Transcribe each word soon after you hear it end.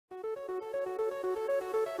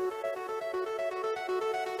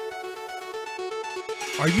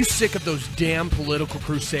Are you sick of those damn political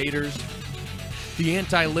crusaders? The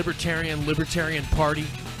anti-libertarian Libertarian Party?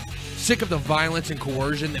 Sick of the violence and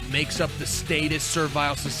coercion that makes up the statist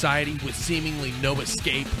servile society with seemingly no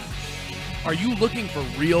escape? Are you looking for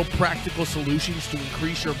real practical solutions to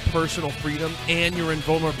increase your personal freedom and your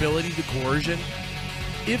invulnerability to coercion?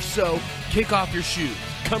 If so, kick off your shoes,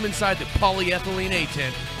 come inside the polyethylene A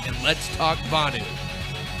tent, and let's talk Vonu.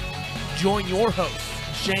 Join your hosts,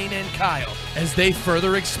 Shane and Kyle, as they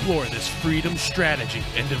further explore this freedom strategy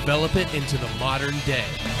and develop it into the modern day.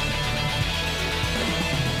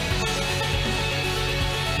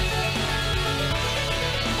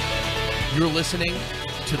 You're listening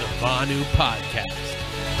to the Vonu Podcast.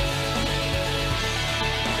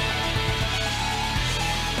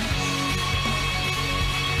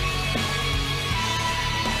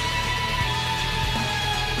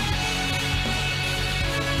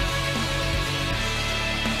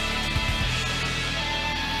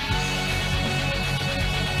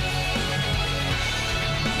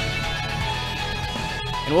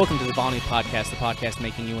 And welcome to the Vonu Podcast, the podcast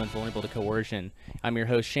making you invulnerable to coercion. I'm your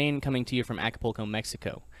host, Shane, coming to you from Acapulco,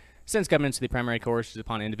 Mexico. Since governments are the primary coercers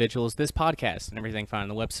upon individuals, this podcast and everything found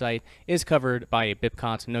on the website is covered by a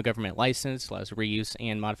BIPCOT no government license, allows reuse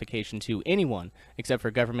and modification to anyone except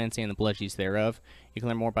for governments and the pledges thereof. You can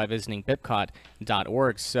learn more by visiting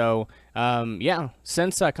bipcot.org. So,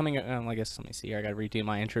 since coming, I guess, let me see here. I got to redo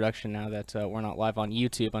my introduction now that we're not live on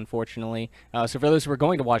YouTube, unfortunately. So for those who are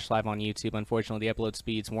going to watch live on YouTube, unfortunately, the upload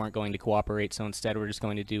speeds weren't going to cooperate. So instead, we're just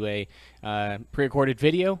going to do a pre-recorded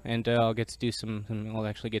video, and I'll get to do I'll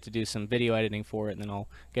actually get to do some video editing for it, and then I'll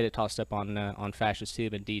get it tossed up on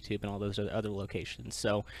FascistTube and DTube and all those other locations.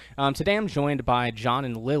 So today I'm joined by John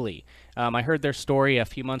and Lily. I heard their story a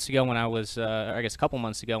few months ago when I was, I guess a couple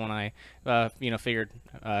months ago when I, figured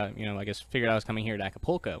I was coming here to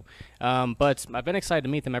Acapulco. But I've been excited to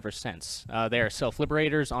meet them ever since. They are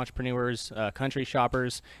self-liberators, entrepreneurs, country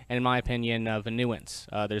shoppers, and in my opinion, Vonuans.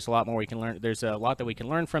 There's a lot more we can learn. There's a lot that we can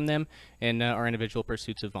learn from them in our individual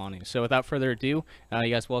pursuits of Vonu. So without further ado, you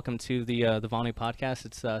guys, welcome to the Vonu Podcast.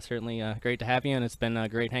 It's certainly great to have you, and it's been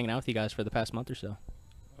great hanging out with you guys for the past month or so.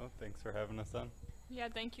 Well, thanks for having us on. Yeah,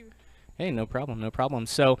 thank you. Hey, no problem.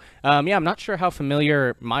 So, I'm not sure how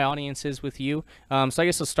familiar my audience is with you. So I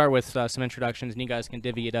guess let's start with some introductions, and you guys can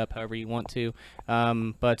divvy it up however you want to.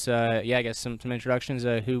 I guess some introductions.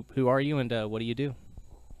 Who are you, and what do you do?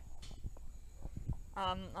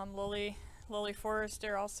 I'm Lily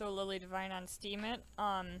Forrester, also Lily Davine on Steemit.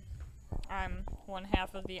 I'm one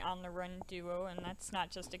half of the On the Run duo, and that's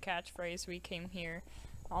not just a catchphrase. We came here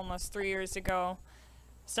almost 3 years ago,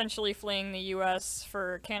 essentially fleeing the U.S.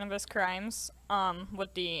 for cannabis crimes,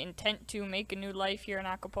 with the intent to make a new life here in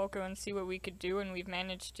Acapulco and see what we could do, and we've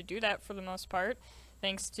managed to do that for the most part,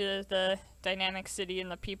 thanks to the dynamic city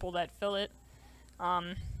and the people that fill it.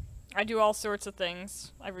 I do all sorts of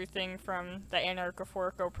things, everything from the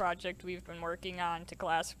Anarchaforko project we've been working on, to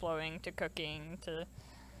glass blowing, to cooking, to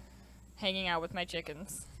hanging out with my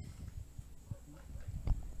chickens.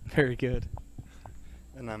 Very good.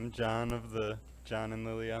 And I'm John of the John and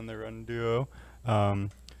Lily on the Run duo. I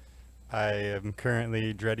am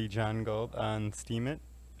currently Dreddy John Gold on Steemit.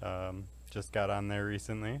 Just got on there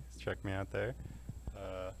recently. Check me out there.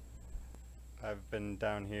 I've been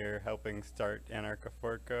down here helping start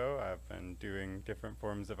Anarchaforko. I've been doing different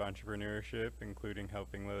forms of entrepreneurship, including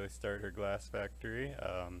helping Lily start her glass factory,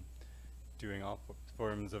 doing all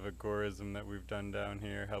forms of agorism that we've done down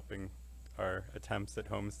here, helping our attempts at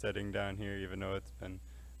homesteading down here, even though it's been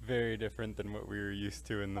very different than what we were used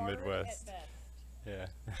to in the Midwest. Yeah.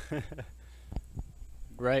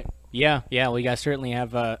 Right. Yeah. Well, you guys certainly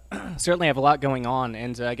have a lot going on,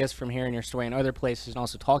 and I guess from hearing your story in other places and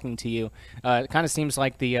also talking to you, it kind of seems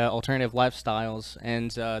like the alternative lifestyles and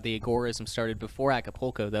the agorism started before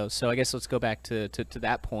Acapulco, though. So I guess let's go back to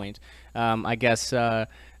that point. I guess tell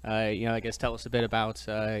us a bit about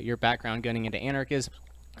your background getting into anarchism,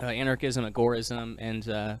 agorism,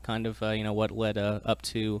 and kind of what led up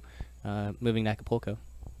to moving to Acapulco.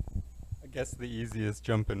 I guess the easiest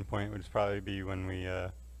jumping point would probably be when we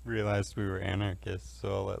realized we were anarchists, so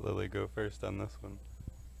I'll let Lily go first on this one.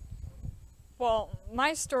 Well,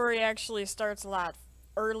 my story actually starts a lot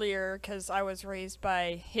earlier because I was raised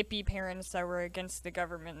by hippie parents that were against the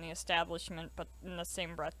government and the establishment, but in the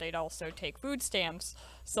same breath they'd also take food stamps,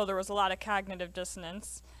 so there was a lot of cognitive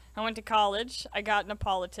dissonance. I went to college, I got into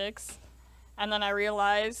politics, and then I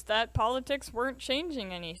realized that politics weren't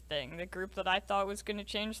changing anything. The group that I thought was going to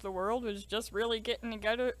change the world was just really getting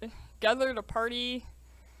together to party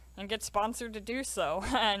and get sponsored to do so,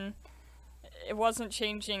 and it wasn't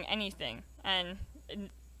changing anything. And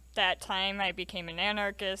that time I became an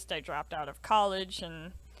anarchist. I dropped out of college,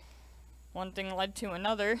 and one thing led to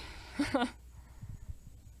another.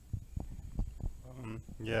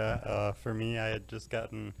 For me, I had just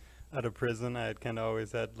gotten out of prison. I had kind of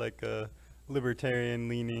always had like a libertarian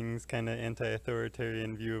leanings, kind of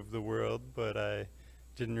anti-authoritarian view of the world, but I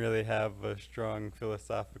didn't really have a strong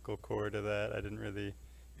philosophical core to that.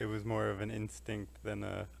 It was more of an instinct than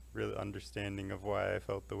a real understanding of why I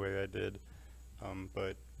felt the way I did.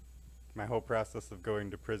 But my whole process of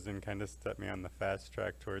going to prison kind of set me on the fast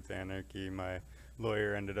track towards anarchy. My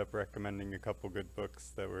lawyer ended up recommending a couple good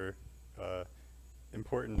books that were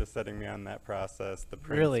important to setting me on that process. The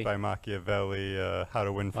Prince Really? by Machiavelli, How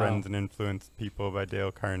to Win Friends and Influence People by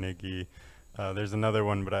Dale Carnegie. There's another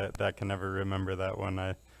one, but I can never remember that one.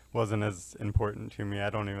 I wasn't as important to me. I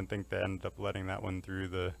don't even think they ended up letting that one through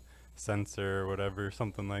the censor or whatever,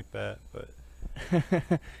 something like that. But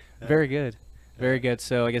Very good. Very good.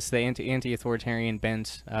 So I guess the anti-authoritarian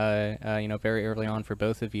bent, very early on for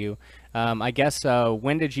both of you. I guess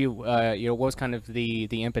when did you, what was kind of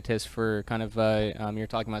the impetus for kind of, you're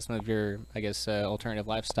talking about some of your, I guess, alternative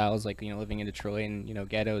lifestyles, like, living in Detroit and,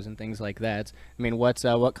 ghettos and things like that. I mean, what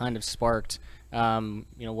kind of sparked,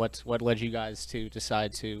 what led you guys to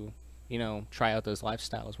decide to, try out those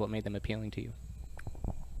lifestyles? What made them appealing to you?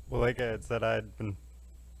 Well, like I had said, I had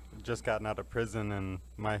just gotten out of prison, and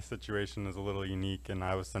my situation is a little unique, and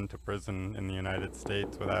I was sent to prison in the United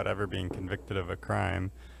States without ever being convicted of a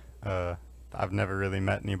crime. I've never really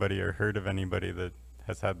met anybody or heard of anybody that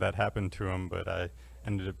has had that happen to them, but I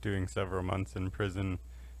ended up doing several months in prison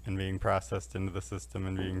and being processed into the system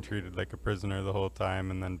and being treated like a prisoner the whole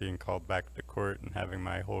time, and then being called back to court and having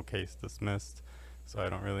my whole case dismissed. So I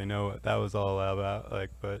don't really know what that was all about,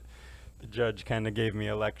 but the judge kind of gave me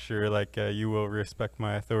a lecture, like, you will respect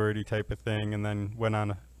my authority type of thing, and then went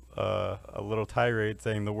on a little tirade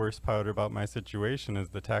saying the worst part about my situation is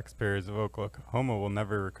the taxpayers of Oklahoma will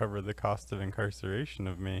never recover the cost of incarceration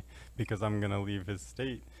of me because I'm going to leave his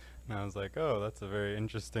state. And I was like, oh, that's a very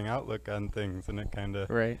interesting outlook on things, and it kind of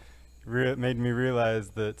made me realize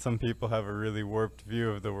that some people have a really warped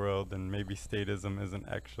view of the world, and maybe statism isn't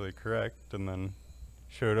actually correct. And then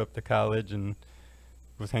showed up to college and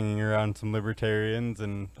was hanging around some libertarians,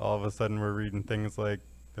 and all of a sudden we're reading things like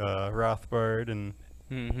Rothbard and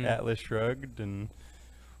Atlas Shrugged, and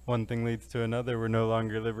one thing leads to another. We're no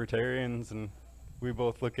longer libertarians, and we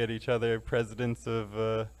both look at each other, presidents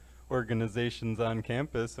of organizations on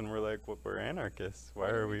campus, and we're like, well, we're anarchists. Why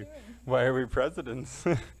are we presidents?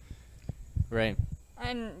 Right.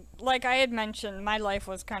 And like I had mentioned, my life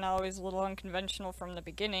was kind of always a little unconventional from the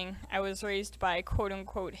beginning. I was raised by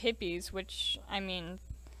quote-unquote hippies, which, I mean,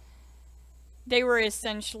 they were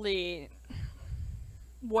essentially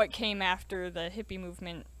what came after the hippie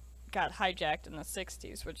movement got hijacked in the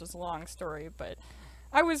 60s, which is a long story, but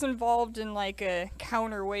I was involved in like a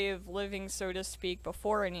counter way of living, so to speak,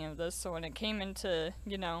 before any of this. So when it came into,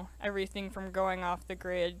 everything from going off the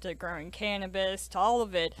grid to growing cannabis to all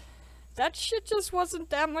of it, that shit just wasn't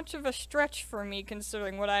that much of a stretch for me,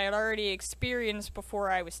 considering what I had already experienced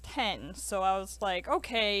before I was 10. So I was like,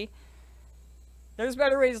 okay, there's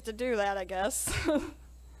better ways to do that, I guess. So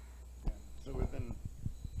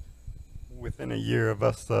within a year of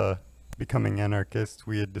us becoming anarchists,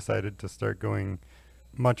 we had decided to start going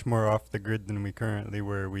much more off the grid than we currently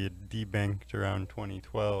were. We had debanked around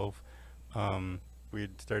 2012. We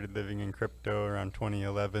had started living in crypto around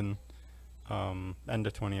 2011. End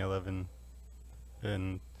of 2011.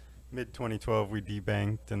 In mid-2012 we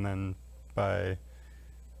debanked, and then by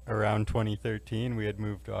around 2013 we had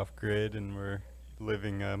moved off-grid and were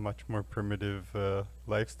living a much more primitive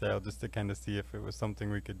lifestyle, just to kind of see if it was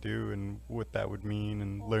something we could do and what that would mean,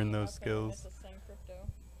 and learn those skills.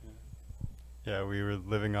 Yeah, we were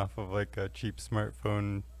living off of like a cheap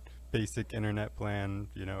smartphone, basic internet plan,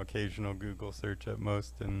 occasional Google search at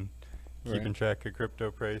most, and keeping track of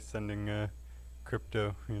crypto price, sending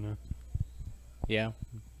crypto, Yeah.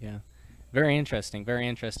 Very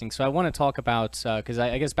interesting. So I want to talk about, because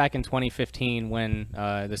I guess back in 2015, when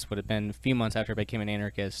this would have been a few months after I became an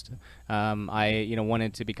anarchist, I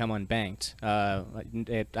wanted to become unbanked.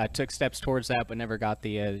 I took steps towards that, but never got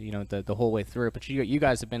the whole way through. But you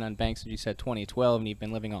guys have been unbanked since you said 2012, and you've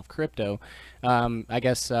been living off crypto. I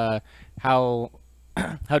guess how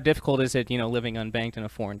difficult is it, living unbanked in a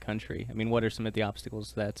foreign country? I mean, what are some of the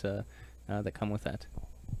obstacles that come with that?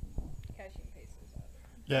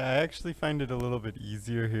 Yeah, I actually find it a little bit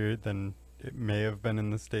easier here than it may have been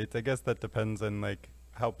in the States. I guess that depends on like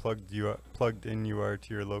how plugged in you are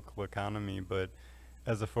to your local economy. But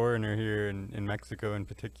as a foreigner here in Mexico in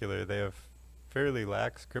particular, they have fairly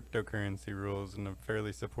lax cryptocurrency rules and a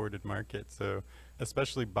fairly supported market. So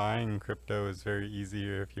especially buying crypto is very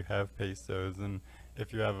easier if you have pesos, and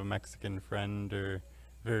if you have a Mexican friend or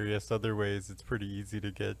various other ways, it's pretty easy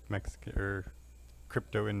to get Mexican or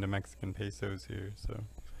crypto into Mexican pesos here. So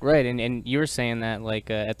Right, and you were saying that like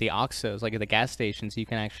at the Oxos, like at the gas stations, you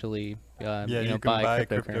can actually yeah, you know, you can buy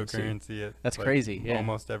cryptocurrency. cryptocurrency at That's like crazy. Yeah.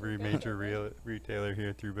 almost every major retailer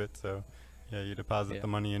here through Bitso. Yeah, you deposit Yeah. the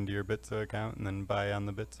money into your Bitso account and then buy on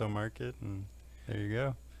the Bitso market, and there you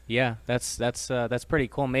go. Yeah, that's pretty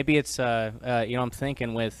cool. Maybe it's you know, I'm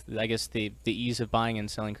thinking with, I guess, the ease of buying and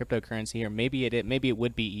selling cryptocurrency here, maybe it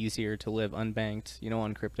would be easier to live unbanked, you know,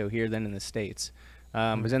 on crypto here than in the States.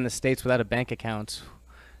 Because in the States, without a bank account,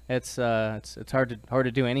 it's hard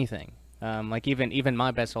to do anything. Like even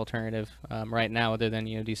my best alternative right now, other than,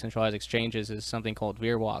 you know, decentralized exchanges, is something called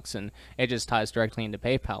VeerWalks, and it just ties directly into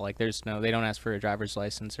PayPal. Like they don't ask for a driver's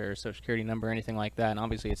license or a social security number or anything like that. And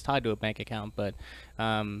obviously it's tied to a bank account, but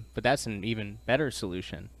that's an even better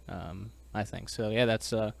solution, I think. So yeah,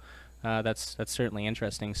 that's certainly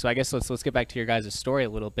interesting. So I guess let's get back to your guys' story a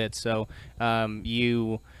little bit. So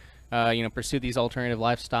you know, pursued these alternative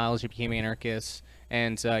lifestyles. You became anarchists.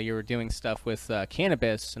 And you were doing stuff with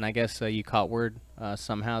cannabis, and I guess you caught word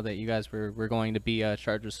somehow that you guys were going to be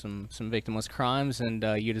charged with some victimless crimes, and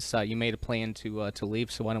you made a plan to leave.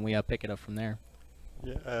 So why don't we pick it up from there?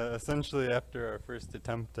 Yeah, essentially after our first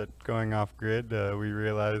attempt at going off grid, we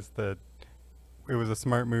realized that it was a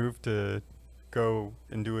smart move to go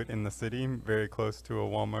and do it in the city, very close to a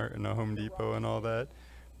Walmart and a Home Depot and all that.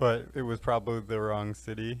 But it was probably the wrong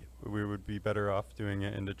city. We would be better off doing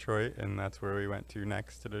it in Detroit, and that's where we went to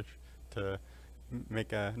next to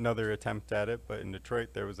make another attempt at it. But in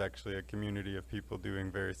Detroit, there was actually a community of people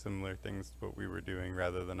doing very similar things to what we were doing,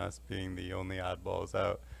 rather than us being the only oddballs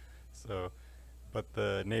out. So, but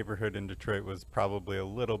the neighborhood in Detroit was probably a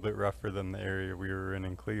little bit rougher than the area we were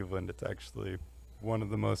in Cleveland. It's actually one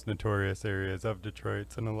of the most notorious areas of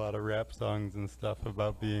Detroit, and a lot of rap songs and stuff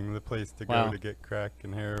about being the place to Wow. go to get crack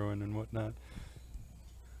and heroin and whatnot.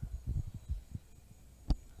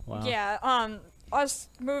 Wow. Yeah, us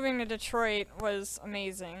moving to Detroit was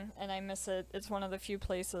amazing, and I miss it. It's one of the few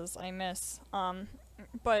places I miss.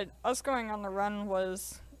 But us going on the run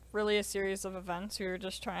was really a series of events. We were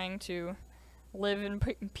just trying to live in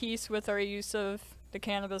peace with our use of the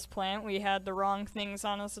cannabis plant. We had the wrong things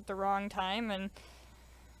on us at the wrong time, and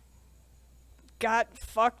got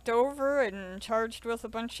fucked over and charged with a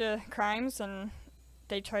bunch of crimes, and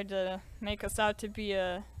they tried to make us out to be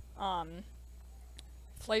a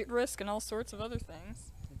flight risk and all sorts of other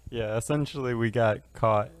things. Yeah, essentially we got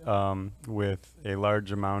caught with a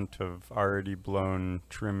large amount of already blown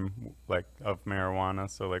trim, like of marijuana.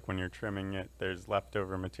 So like when you're trimming it, there's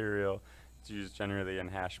leftover material. It's used generally in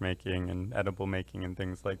hash making and edible making and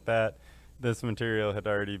things like that. This material had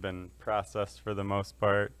already been processed for the most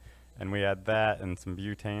part, and we had that and some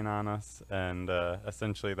butane on us, and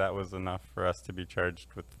essentially that was enough for us to be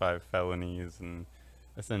charged with 5 felonies and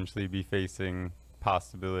essentially be facing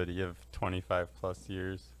possibility of 25 plus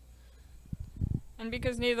years. And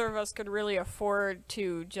because neither of us could really afford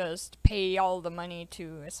to just pay all the money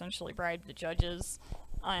to essentially bribe the judges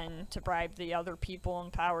and to bribe the other people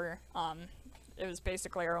in power, it was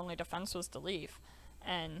basically our only defense was to leave.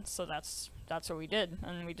 And so that's what we did,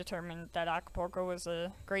 and we determined that Acapulco was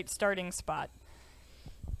a great starting spot.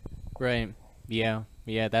 Right. Yeah.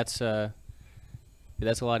 That's a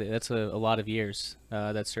lot. That's a lot of years.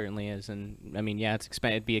 That certainly is, and I mean, yeah,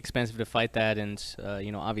 it'd be expensive to fight that, and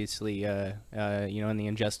you know, obviously, you know, in the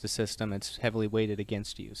injustice system, it's heavily weighted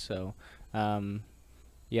against you. So,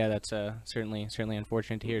 yeah, that's certainly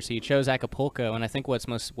unfortunate to hear. So you chose Acapulco, and I think what's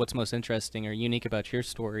most interesting or unique about your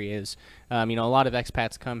story is, you know, a lot of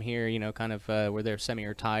expats come here, you know, kind of where they're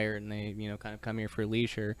semi-retired and they, you know, kind of come here for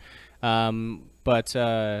leisure. But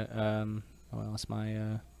I lost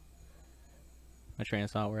my train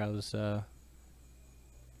of thought where I was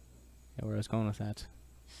going with that.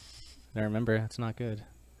 I don't remember. That's not good.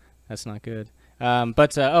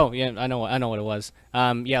 Oh yeah, I know what it was.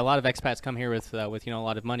 Yeah, a lot of expats come here with you know, a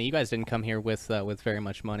lot of money. You guys didn't come here with very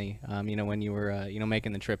much money. You know, when you were you know,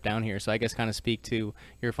 making the trip down here. So I guess kind of speak to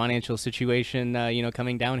your financial situation. You know,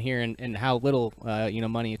 coming down here and how little you know,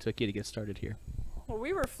 money it took you to get started here. Well,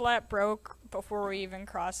 we were flat broke before we even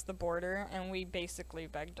crossed the border, and we basically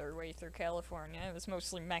begged our way through California. It was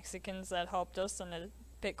mostly Mexicans that helped us, and a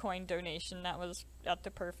Bitcoin donation that was at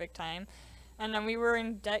the perfect time. And then we were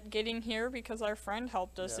in debt getting here because our friend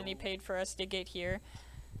helped us, and he paid for us to get here.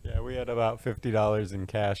 Yeah, we had about $50 in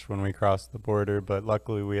cash when we crossed the border, but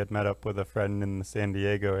luckily we had met up with a friend in the San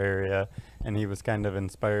Diego area, and he was kind of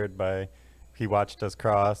inspired by he watched us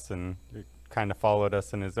cross and kind of followed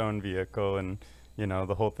us in his own vehicle, and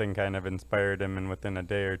the whole thing kind of inspired him. And within a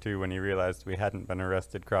day or two, when he realized we hadn't been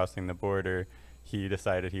arrested crossing the border, he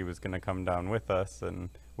decided he was going to come down with us, and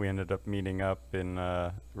we ended up meeting up in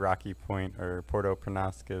Rocky Point or Puerto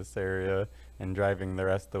Penasquez area and driving the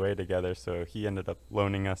rest of the way together. So he ended up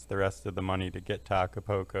loaning us the rest of the money to get to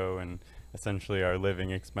Acapulco, and essentially our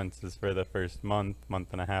living expenses for the first month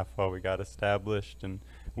and a half while we got established. And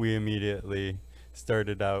we immediately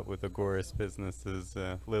started out with Agorist businesses.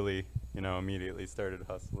 Lily, immediately started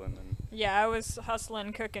hustling. And yeah, I was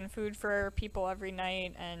hustling, cooking food for people every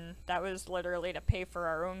night, and that was literally to pay for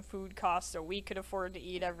our own food costs so we could afford to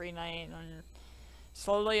eat every night. And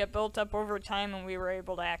slowly it built up over time, and we were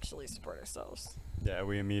able to actually support ourselves. Yeah,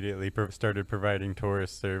 we immediately started providing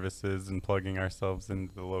tourist services and plugging ourselves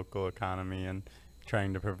into the local economy and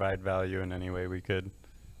trying to provide value in any way we could.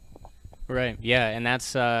 Right. Yeah, and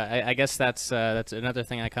that's I guess that's another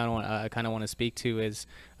thing I kind of want to speak to is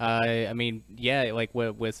I mean, yeah, like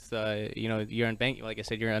with your unbanking, like I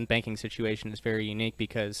said, your unbanking situation is very unique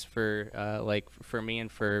because for for me and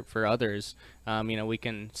for others, we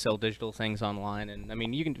can sell digital things online, and I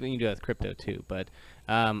mean you can do that with crypto too, but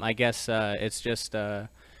I guess it's just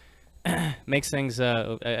makes things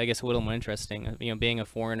I guess a little more interesting, being a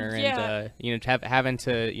foreigner. Yeah. And having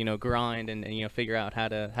to grind and figure out how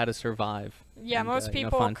to survive. Yeah, and, most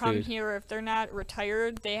people find come food. here if they're not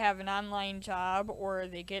retired, they have an online job, or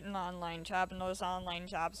they get an online job, and those online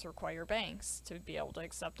jobs require banks to be able to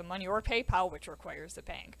accept the money, or PayPal, which requires a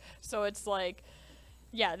bank. So it's like,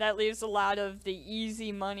 yeah, that leaves a lot of the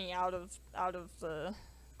easy money out of the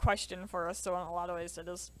question for us. So in a lot of ways it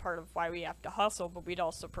is part of why we have to hustle, but we'd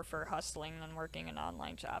also prefer hustling than working an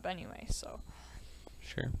online job anyway. So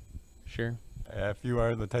Sure. If you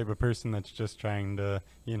are the type of person that's just trying to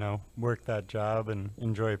work that job and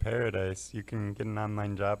enjoy paradise, you can get an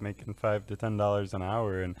online job making $5 to $10 an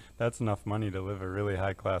hour, and that's enough money to live a really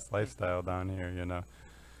high class lifestyle down here.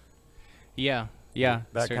 Yeah,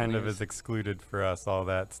 that kind of is excluded for us, all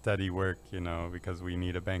that steady work, because we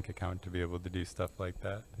need a bank account to be able to do stuff like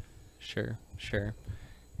that. Sure.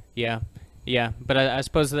 Yeah, but I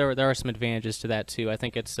suppose there are some advantages to that too. I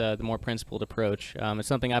think it's the more principled approach. It's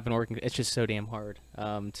something I've been working. It's just so damn hard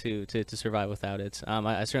to survive without it.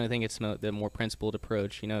 I certainly think it's the more principled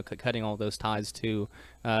approach. Cutting all those ties to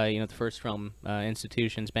the first realm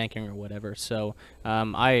institutions, banking or whatever. So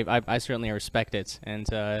I certainly respect it.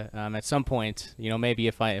 And at some point, maybe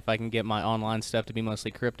if I can get my online stuff to be mostly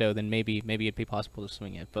crypto, then maybe it'd be possible to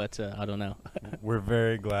swing it. But I don't know. We're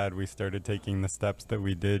very glad we started taking the steps that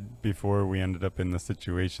we did before we ended up in the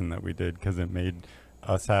situation that we did, because it made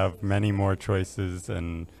us have many more choices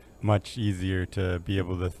and much easier to be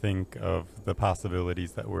able to think of the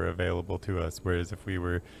possibilities that were available to us. Whereas if we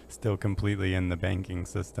were still completely in the banking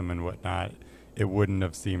system and whatnot, it wouldn't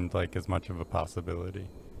have seemed like as much of a possibility.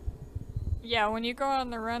 yeah, when you go on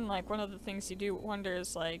the run, like, one of the things you do wonder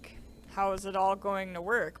is, like, how is it all going to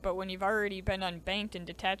work? But when you've already been unbanked and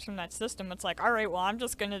detached from that system, it's like, all right, well, I'm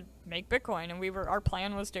just going to make Bitcoin. And our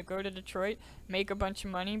plan was to go to Detroit, make a bunch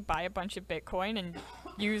of money, buy a bunch of Bitcoin, and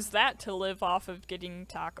use that to live off of getting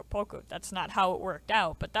to Acapulco. That's not how it worked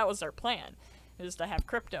out, but that was our plan, is to have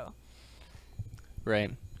crypto.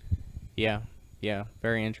 Right. Yeah.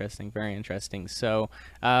 Very interesting. So,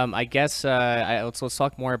 I guess let's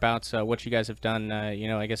talk more about what you guys have done.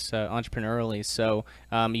 I guess entrepreneurially. So,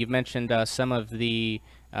 you've mentioned some of the.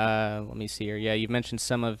 Let me see here. Yeah, you've mentioned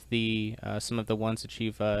some of the ones that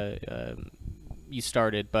you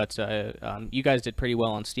started, but you guys did pretty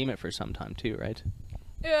well on Steemit for some time too, right?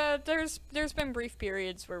 Yeah, there's been brief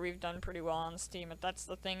periods where we've done pretty well on Steemit. That's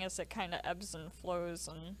the thing, is it kind of ebbs and flows,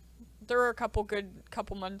 and there are a couple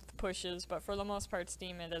month pushes, but for the most part,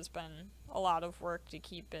 Steemit has been a lot of work to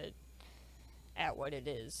keep it at what it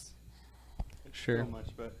is. Sure.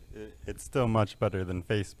 It's still much better than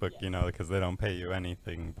Facebook, because they don't pay you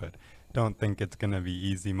anything. But don't think it's gonna be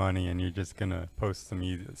easy money and you're just gonna post some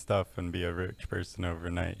easy stuff and be a rich person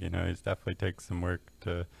overnight. It definitely takes some work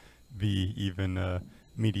to be even a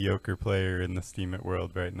mediocre player in the Steemit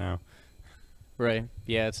world right now. Right.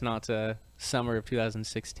 Yeah, it's not summer of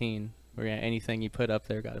 2016 where anything you put up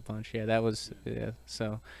there got a bunch. Yeah, that was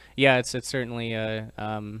so yeah, it's certainly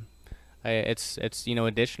it's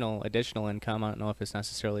additional income. I don't know if it's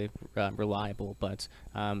necessarily reliable, but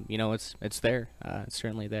it's there. It's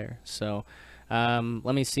certainly there. So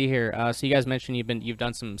let me see here. So you guys mentioned you've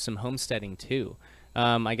done some homesteading too.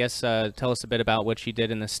 I guess tell us a bit about what you did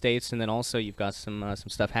in the States, and then also you've got some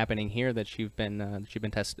stuff happening here that you've been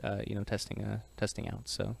testing out.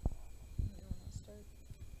 So.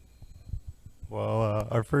 Well,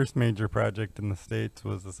 our first major project in the States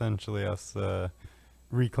was essentially us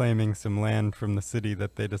reclaiming some land from the city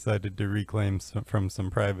that they decided to reclaim from some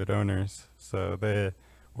private owners. So they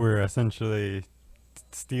were essentially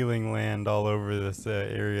stealing land all over this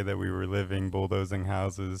area that we were living, bulldozing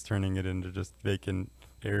houses, turning it into just vacant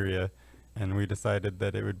area. And we decided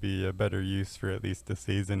that it would be a better use for at least a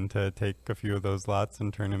season to take a few of those lots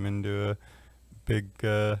and turn them into a big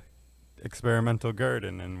experimental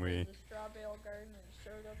garden. And we... The straw bale garden and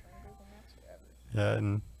showed up on Google Maps forever. Yeah,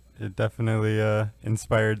 and it definitely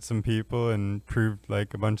inspired some people and proved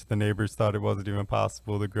like a bunch of the neighbors thought it wasn't even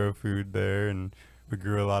possible to grow food there, and we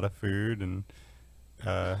grew a lot of food and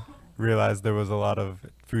realized there was a lot of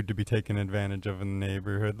food to be taken advantage of in the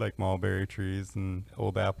neighborhood, like mulberry trees and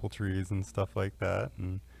old apple trees and stuff like that,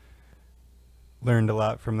 and learned a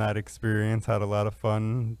lot from that experience, had a lot of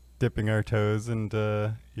fun dipping our toes and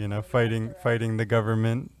fighting the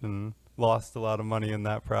government, and lost a lot of money in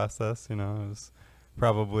that process. It was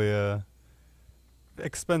probably a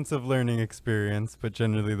expensive learning experience, but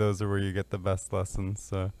generally those are where you get the best lessons.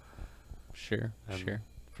 So Sure.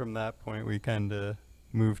 from that point we kind of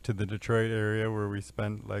moved to the Detroit area, where we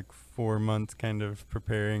spent like 4 months kind of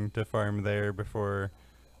preparing to farm there before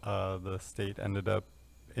the state ended up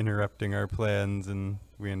interrupting our plans, and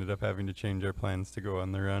we ended up having to change our plans to go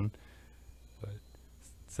on the run. But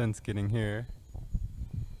since getting here,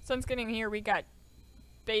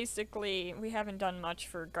 we haven't done much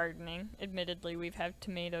for gardening. Admittedly, we've had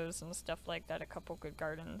tomatoes and stuff like that, a couple good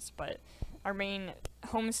gardens, but our main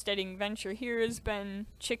homesteading venture here has been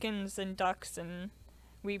chickens and ducks, and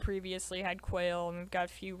we previously had quail, and we've got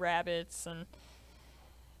a few rabbits, and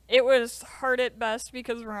it was hard at best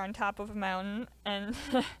because we're on top of a mountain, and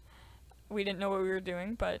we didn't know what we were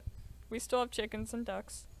doing, but we still have chickens and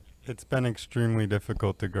ducks. it's been extremely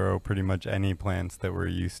difficult to grow pretty much any plants that we're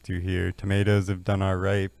used to here. Tomatoes have done all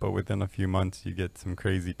right, but within a few months you get some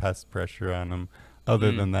crazy pest pressure on them.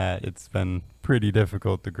 Other than that, it's been pretty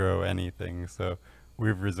difficult to grow anything. So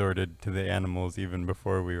we've resorted to the animals even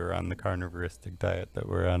before we were on the carnivoristic diet that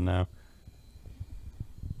we're on now.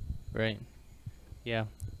 Right. Yeah.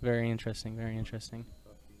 Very interesting. Very interesting.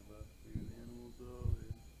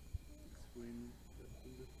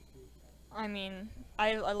 I mean,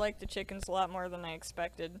 I like the chickens a lot more than I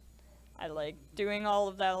expected. I like doing all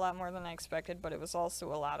of that a lot more than I expected, but it was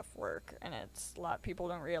also a lot of work, and it's a lot people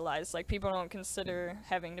don't realize. Like, people don't consider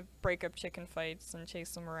having to break up chicken fights and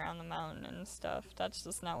chase them around the mountain and stuff. That's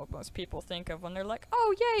just not what most people think of when they're like,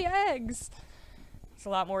 oh, yay, eggs! It's a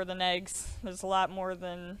lot more than eggs. There's a lot more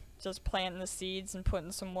than just planting the seeds and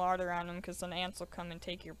putting some water on them, because then ants will come and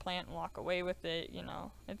take your plant and walk away with it, you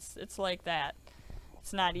know. It's like that.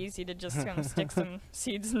 It's not easy to just kind of stick some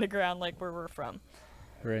seeds in the ground like where we're from.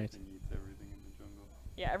 Right. Everything eats everything in the jungle.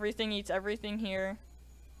 Yeah, everything eats everything here,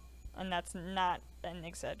 and that's not an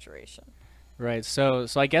exaggeration. Right. So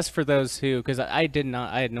I guess for those who, because I had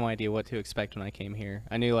no idea what to expect when I came here.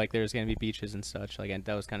 I knew like there was going to be beaches and such. Like, and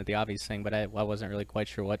that was kind of the obvious thing, but I wasn't really quite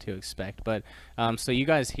sure what to expect. But so you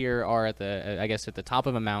guys here are at the I guess at the top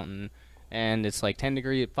of a mountain. And it's like 10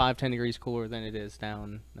 degrees cooler than it is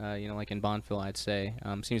down, like in Bonneville, I'd say.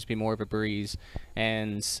 Seems to be more of a breeze.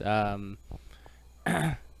 And,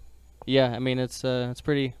 yeah, I mean, it's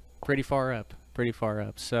pretty far up,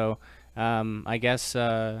 So, I guess,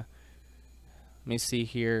 let me see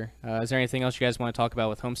here. Is there anything else you guys want to talk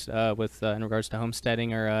about with in regards to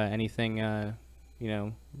homesteading or anything,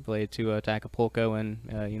 related to Acapulco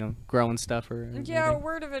and, growing stuff or anything? Yeah, a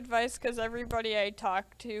word of advice, because everybody I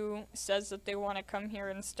talk to says that they want to come here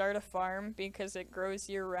and start a farm because it grows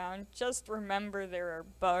year-round. Just remember there are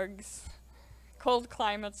bugs. Cold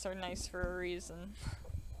climates are nice for a reason.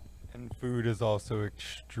 And food is also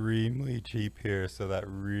extremely cheap here, so that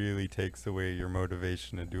really takes away your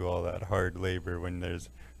motivation to do all that hard labor when there's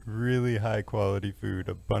really high-quality food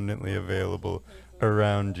abundantly available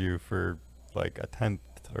around you for like a tenth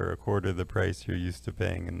or a quarter the price you're used to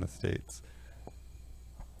paying in the States.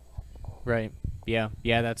 Right. Yeah.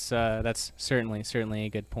 That's certainly a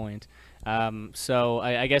good point. So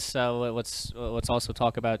I guess let's also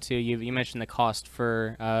talk about too. You mentioned the cost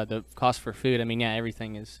for food. I mean, yeah,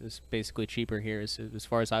 everything is basically cheaper here as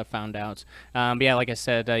far as I've found out. But yeah, like I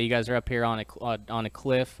said, you guys are up here on a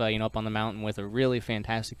cliff, up on the mountain with a really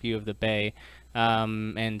fantastic view of the bay.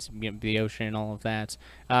 And the ocean and all of that.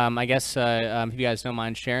 I guess if you guys don't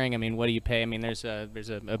mind sharing, I mean, what do you pay? I mean, there's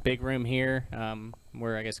a big room here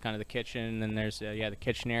where I guess kind of the kitchen, and there's the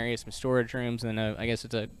kitchen area, some storage rooms, and I guess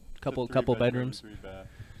it's a couple bedrooms.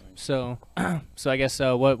 So I guess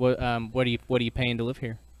what are you paying to live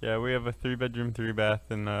here? Yeah, we have a 3-bedroom,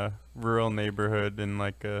 3-bath in a rural neighborhood, and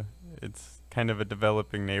it's kind of a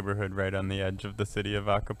developing neighborhood right on the edge of the city of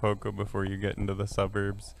Acapulco before you get into the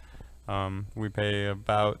suburbs. We pay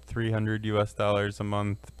about $300 a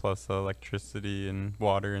month plus electricity and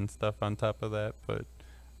water and stuff on top of that, but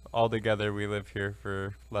altogether we live here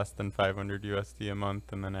for less than 500 USD a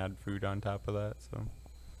month and then add food on top of that. So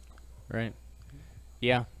Right.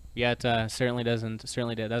 Yeah. Yeah, it certainly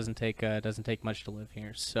doesn't take much to live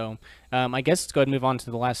here. So I guess let's go ahead and move on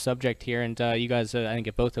to the last subject here, and you guys I think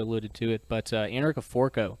have both alluded to it, but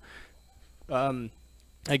Anarchaforko.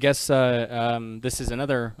 I guess this is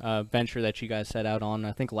another venture that you guys set out on,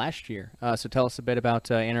 I think, last year. So tell us a bit about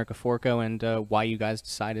Anarchaforko and why you guys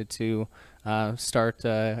decided to start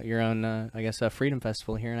your own, I guess, Freedom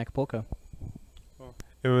Festival here in Acapulco.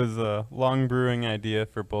 it was a long brewing idea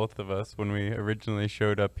for both of us. When we originally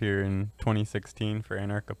showed up here in 2016 for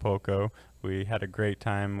Anarchaforko, we had a great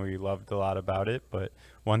time. We loved a lot about it, but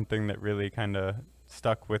one thing that really kind of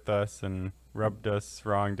stuck with us and rubbed us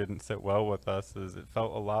wrong, didn't sit well with us, is it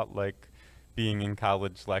felt a lot like being in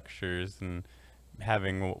college lectures and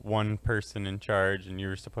having one person in charge and you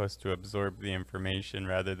were supposed to absorb the information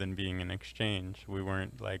rather than being an exchange. We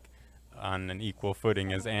weren't like on an equal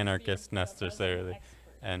footing as anarchists necessarily.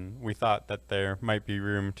 And we thought that there might be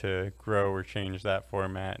room to grow or change that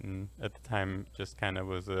format, and at the time just kind of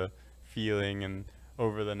was a feeling, and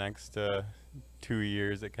over the next 2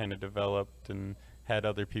 years it kind of developed and had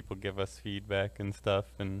other people give us feedback and stuff,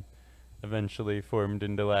 and eventually formed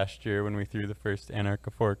into last year when we threw the first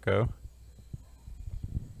Anarchaforko.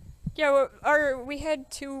 Yeah, we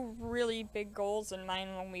had two really big goals in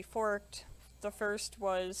mind when we forked. The first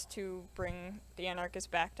was to bring the anarchists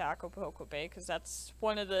back to Acapulco Bay, because that's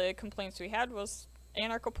one of the complaints we had was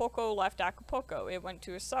Anarchaforko left Acapulco. It went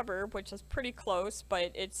to a suburb, which is pretty close,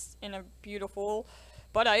 but it's in a beautiful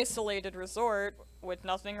but isolated resort with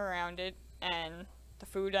nothing around it, and the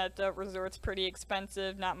food at the resort's pretty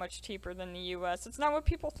expensive, not much cheaper than the U.S. It's not what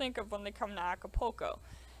people think of when they come to Acapulco.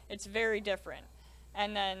 It's very different.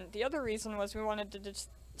 And then the other reason was we wanted to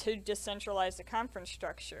decentralize the conference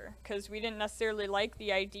structure, because we didn't necessarily like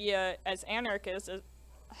the idea as anarchists of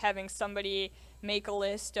having somebody make a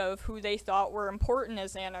list of who they thought were important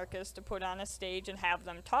as anarchists to put on a stage and have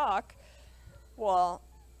them talk. Well,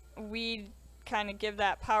 we kind of give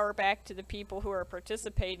that power back to the people who are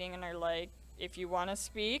participating and are like, if you want to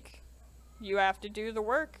speak, you have to do the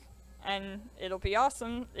work, and it'll be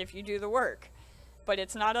awesome if you do the work. But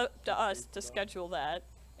it's not up to us to schedule that.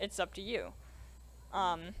 It's up to you.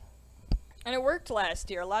 And it worked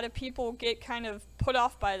last year. A lot of people get kind of put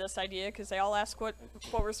off by this idea because they all ask what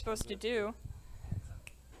we're supposed to do.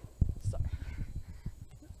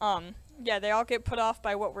 Sorry. Yeah, they all get put off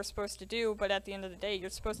by what we're supposed to do, but at the end of the day,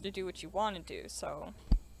 you're supposed to do what you want to do. So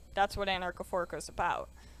that's what Anarchaforko is about.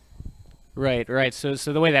 Right. So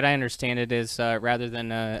the way that I understand it is rather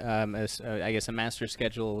than I guess a master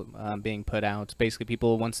schedule being put out, basically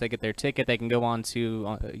people, once they get their ticket, they can go onto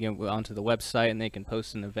onto the website and they can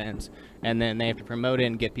post an event, and then they have to promote it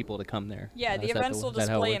and get people to come there. Yeah, the events will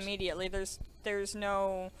display immediately. There's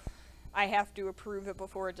no I have to approve it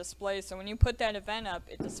before it displays. So when you put that event up,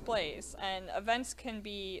 it displays. And events can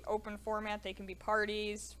be open format. They can be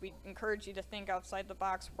parties. We encourage you to think outside the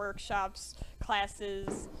box, workshops,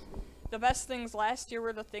 classes. The best things last year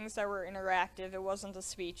were the things that were interactive. It wasn't the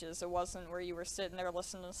speeches. It wasn't where you were sitting there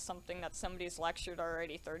listening to something that somebody's lectured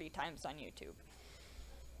already 30 times on YouTube.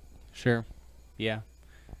 Sure. Yeah,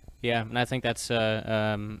 and I think that's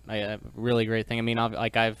a really great thing. I mean,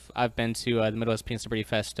 I've been to the Midwest Pizza Liberty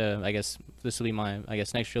Fest. I guess this will be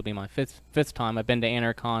next year will be my fifth time. I've been to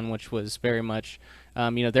Anarchon, which was very much,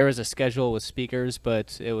 there was a schedule with speakers,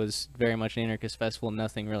 but it was very much an anarchist festival.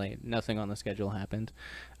 Nothing on the schedule happened.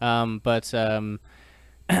 Yeah,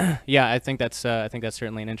 I think that's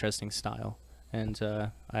certainly an interesting style, and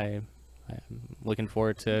I'm looking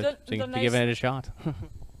forward to giving it a shot.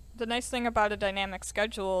 The nice thing about a dynamic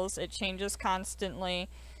schedule is it changes constantly,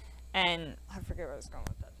 and I forget where I was going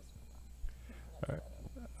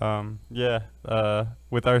with that.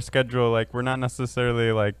 With our schedule, like, we're not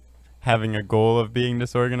necessarily like having a goal of being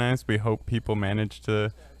disorganized. We hope people manage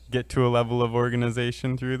to get to a level of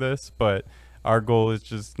organization through this, but our goal is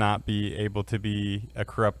just not be able to be a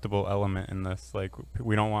corruptible element in this. Like,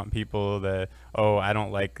 we don't want people that, oh, I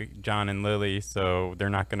don't like John and Lily, so they're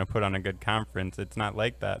not going to put on a good conference. It's not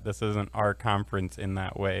like that. This isn't our conference in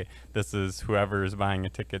that way. This is whoever is buying a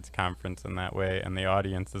ticket's conference in that way, and the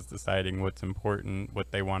audience is deciding what's important,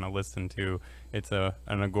 what they want to listen to. It's an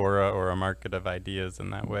agora or a market of ideas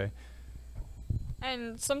in that way.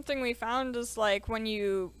 And something we found is, like, when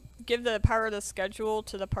you give the power of the schedule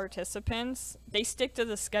to the participants, they stick to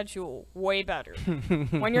the schedule way better.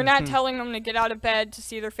 When you're not telling them to get out of bed to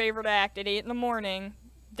see their favorite act at 8 in the morning,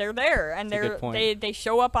 they're there, and they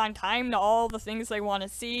show up on time to all the things they want to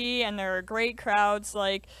see, and there are great crowds.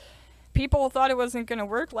 Like, people thought it wasn't going to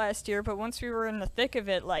work last year, but once we were in the thick of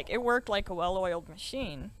it, like, it worked like a well-oiled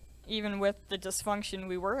machine, even with the dysfunction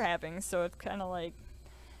we were having. So it's kind of like,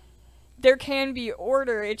 there can be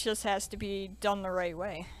order, it just has to be done the right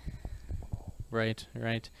way. Right.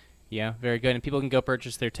 Yeah, very good. And people can go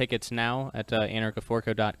purchase their tickets now at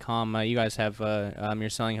anarchaforko.com. You guys have, you're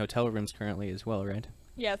selling hotel rooms currently as well, right?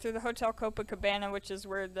 Yeah, through the Hotel Copacabana, which is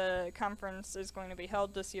where the conference is going to be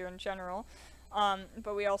held this year in general.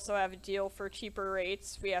 But we also have a deal for cheaper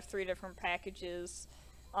rates. We have 3 different packages.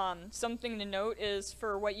 Something to note is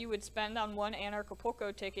for what you would spend on one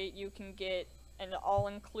Anarchaforko ticket, you can get an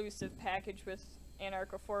all-inclusive package with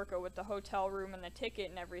Anarchaforko with the hotel room and the ticket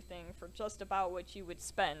and everything for just about what you would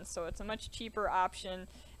spend. So it's a much cheaper option,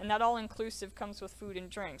 and that all-inclusive comes with food and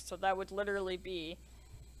drinks. So that would literally be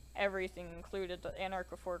everything included, the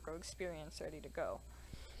Anarchaforko experience ready to go.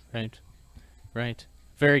 Right.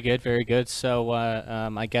 Very good. So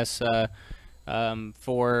I guess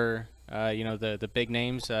for the big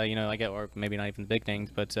names, I get, or maybe not even the big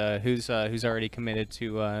names, but who's already committed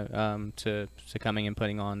to coming and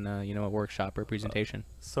putting on a workshop or presentation?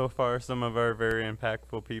 So far, some of our very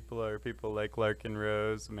impactful people are people like Larkin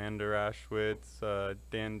Rose, Amanda Rashwitz,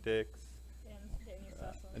 Dan Dix,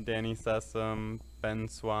 Danny Sessom, Ben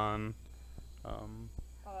Swan,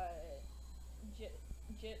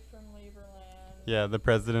 Jit from Lieberland. Yeah, the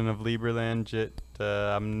president of Lieberland, Jit.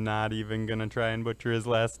 I'm not even gonna try and butcher his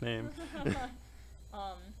last name.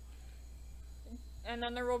 And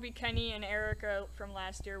then there will be Kenny and Erica from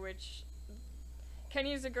last year, which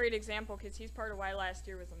Kenny is a great example because he's part of why last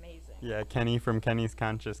year was amazing. Yeah, Kenny from Kenny's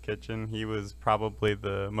Conscious Kitchen. He was probably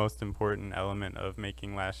the most important element of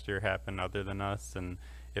making last year happen other than us, and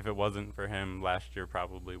if it wasn't for him, last year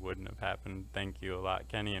probably wouldn't have happened. Thank you a lot,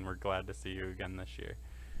 Kenny, and we're glad to see you again this year.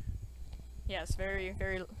 Yes, very,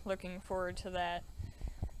 very looking forward to that.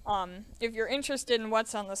 If you're interested in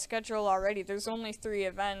what's on the schedule already, there's only 3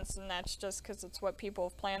 events, and that's just because it's what people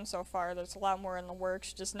have planned so far. There's a lot more in the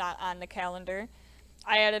works, just not on the calendar.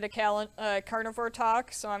 I added a carnivore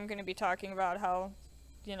talk, so I'm going to be talking about how,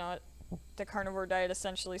 the carnivore diet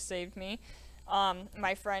essentially saved me.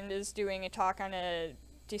 My friend is doing a talk on a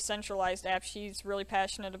decentralized app she's really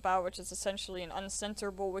passionate about, which is essentially an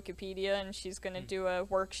uncensorable Wikipedia, and she's going to do a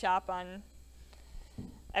workshop on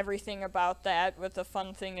everything about that with a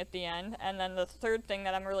fun thing at the end. And then the third thing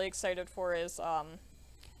that I'm really excited for is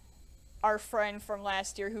our friend from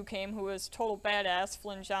last year who came, who was total badass,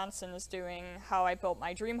 Flynn Johnson, is doing how I built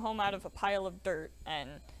my dream home out of a pile of dirt.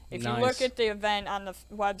 And if you look at the event on the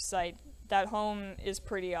website, that home is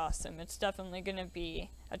pretty awesome. It's definitely going to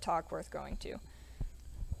be a talk worth going to.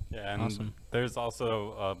 Yeah, and awesome. There's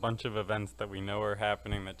also a bunch of events that we know are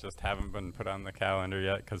happening that just haven't been put on the calendar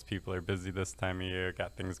yet because people are busy this time of year,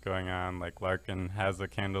 got things going on. Like Larkin has a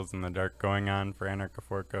Candles in the Dark going on for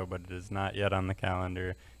Anarchaforko, but it is not yet on the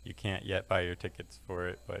calendar. You can't yet buy your tickets for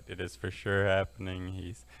it, but it is for sure happening.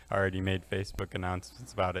 He's already made Facebook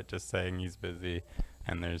announcements about it, just saying he's busy.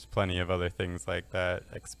 And there's plenty of other things like that.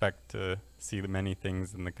 Expect to see many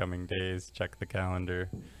things in the coming days. Check the calendar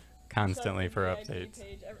constantly for updates.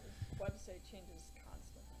 Website changes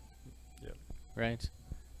constantly. Yep. Right.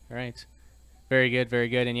 Very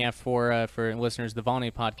good. And yeah, for listeners of the Vonu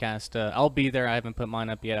Podcast, I'll be there. I haven't put mine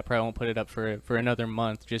up yet. I probably won't put it up for another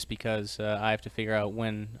month, just because I have to figure out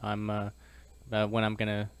when I'm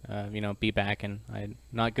gonna be back, and I'm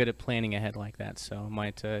not good at planning ahead like that, so I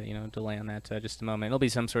might delay on that just a moment. It'll be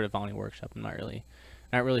some sort of Vonu workshop. I'm not really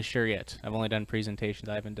sure yet. I've only done presentations.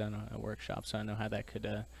 I haven't done a workshop, so I know how that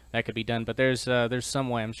could be done. But there's some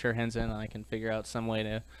way. I'm sure Henza and I can figure out some way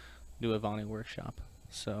to do a Vonu workshop.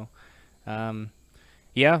 So,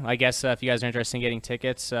 yeah, I guess if you guys are interested in getting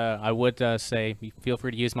tickets, I would say feel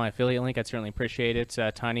free to use my affiliate link. I'd certainly appreciate it.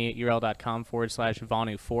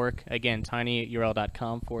 tinyurl.com/VonuFork. Again,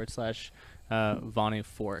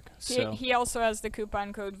 tinyurl.com/VonuFork. So He also has the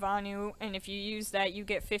coupon code VONU, and if you use that, you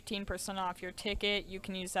get 15% off your ticket. You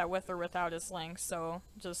can use that with or without his link, so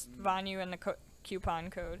just VONU and the coupon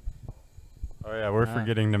code. Oh yeah, we're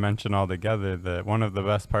forgetting to mention altogether that one of the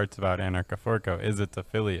best parts about Anarchaforko is its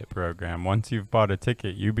affiliate program. Once you've bought a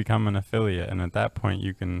ticket, you become an affiliate, and at that point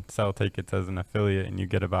you can sell tickets as an affiliate, and you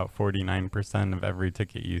get about 49% of every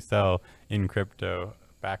ticket you sell in crypto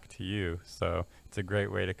back to you. So it's a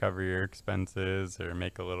great way to cover your expenses or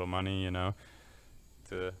make a little money,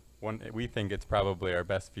 Mm-hmm. We think it's probably our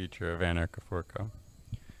best feature of Anarchaforko.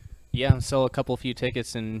 Yeah, sell a few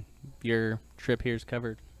tickets and your trip here's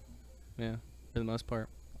covered. Yeah, for the most part.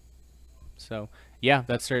 So yeah,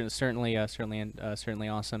 that's certainly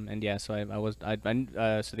awesome. And yeah, so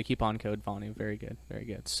so the coupon code Vonu, very good, very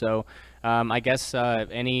good. So I guess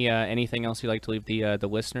anything else you'd like to leave the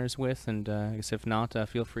listeners with, and I guess if not,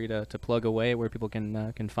 feel free to plug away where people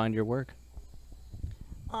can find your work.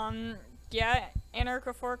 Yeah,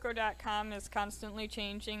 anarchaforko.com is constantly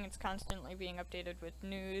changing. It's constantly being updated with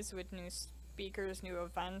news, with new speakers, new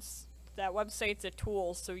events. That website's a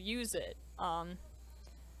tool, so use it.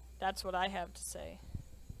 That's what I have to say.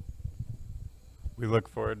 We look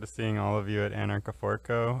forward to seeing all of you at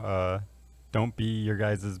Anarchaforko. Don't be your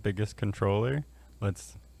guys' biggest controller.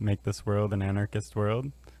 Let's make this world an anarchist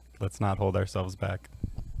world. Let's not hold ourselves back.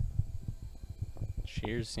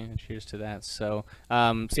 Cheers, yeah, cheers to that. So,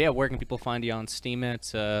 so yeah, where can people find you on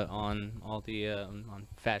Steemit, on all the on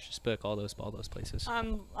Fascist Book, all those places?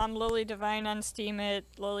 I'm Lily Davine on Steemit,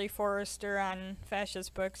 Lily Forrester on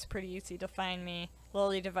Fascist Books. Pretty easy to find me.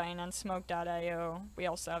 Lily Davine on Smoke.io. We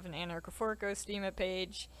also have an Anarchaforko Steemit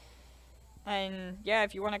page. And yeah,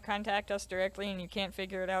 if you want to contact us directly and you can't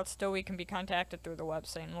figure it out, still we can be contacted through the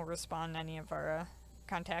website, and we'll respond to any of our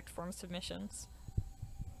contact form submissions.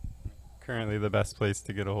 Currently, the best place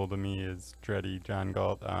to get a hold of me is Dreddy John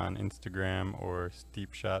Galt on Instagram or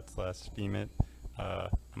Steepshot/Steemit.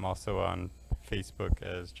 I'm also on Facebook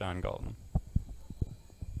as John Galton.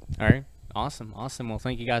 All right. Awesome. Well,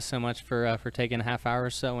 thank you guys so much for taking a half hour or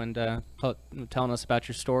so and telling us about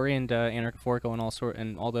your story and Anarchaforko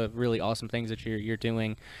and all the really awesome things that you're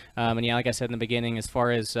doing. And yeah, like I said in the beginning, as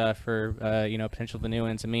far as for potential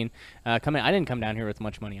Vonuans, I mean, I didn't come down here with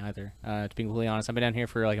much money either. To be completely honest, I've been down here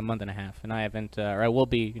for like a month and a half, and I haven't, or I will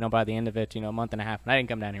be, by the end of it, a month and a half, and I didn't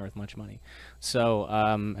come down here with much money. So,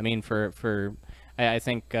 I mean, I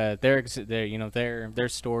think their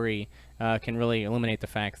story can really illuminate the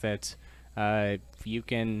fact that. You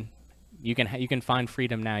can find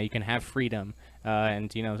freedom now. You can have freedom, and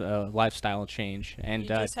lifestyle change. And you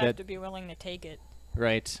just have to be willing to take it.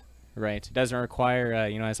 Right. It doesn't require,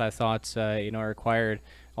 as I thought, required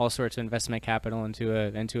all sorts of investment capital into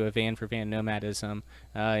a van for van nomadism.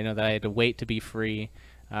 That I had to wait to be free.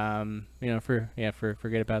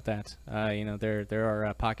 Forget about that. There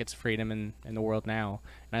are pockets of freedom in the world now,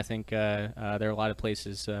 and I think there are a lot of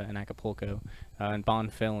places in Acapulco and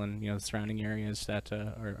Bonfil and the surrounding areas that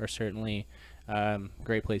are certainly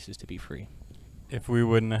great places to be free. If we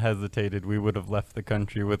wouldn't have hesitated, we would have left the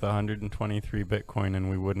country with 123 Bitcoin, and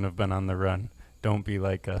we wouldn't have been on the run. Don't be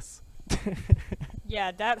like us.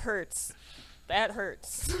 Yeah, that hurts. That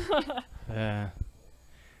hurts.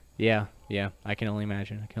 Yeah, I can only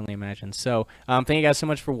imagine. So, thank you guys so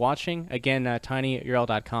much for watching. Again,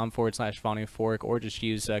 tinyurl.com/VonuFork, or just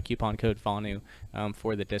use coupon code Vonu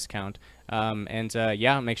for the discount.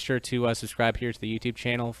 Make sure to subscribe here to the YouTube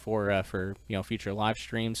channel for future live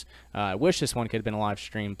streams. I wish this one could have been a live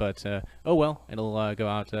stream, but oh well, it'll go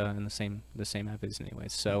out in the same app as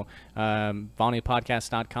anyways. So,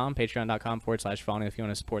 VonuPodcast.com, Patreon.com/Vonu if you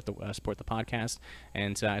want to support the podcast.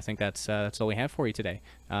 And I think that's all we have for you today.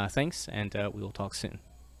 Thanks, and we will talk soon.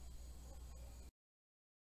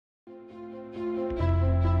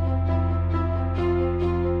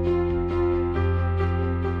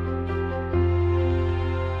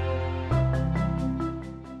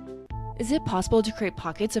 Is it possible to create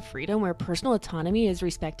pockets of freedom where personal autonomy is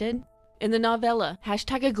respected? In the novella,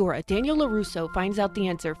 #Agora, Daniel LaRusso finds out the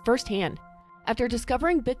answer firsthand. After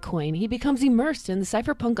discovering Bitcoin, he becomes immersed in the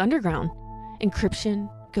cypherpunk underground.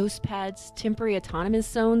 Encryption, ghost pads, temporary autonomous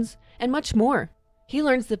zones, and much more. He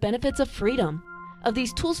learns the benefits of freedom, of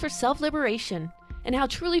these tools for self-liberation, and how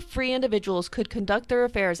truly free individuals could conduct their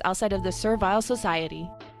affairs outside of the servile society.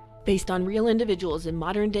 Based on real individuals in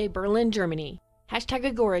modern-day Berlin, Germany,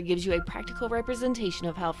 #Agora gives you a practical representation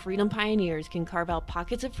of how freedom pioneers can carve out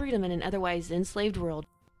pockets of freedom in an otherwise enslaved world.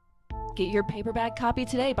 Get your paperback copy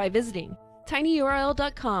today by visiting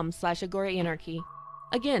tinyurl.com/agoraanarchy.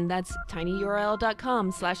 Again, that's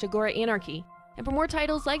tinyurl.com/agoraanarchy. And for more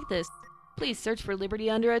titles like this, please search for Liberty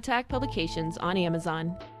Under Attack Publications on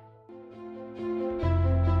Amazon.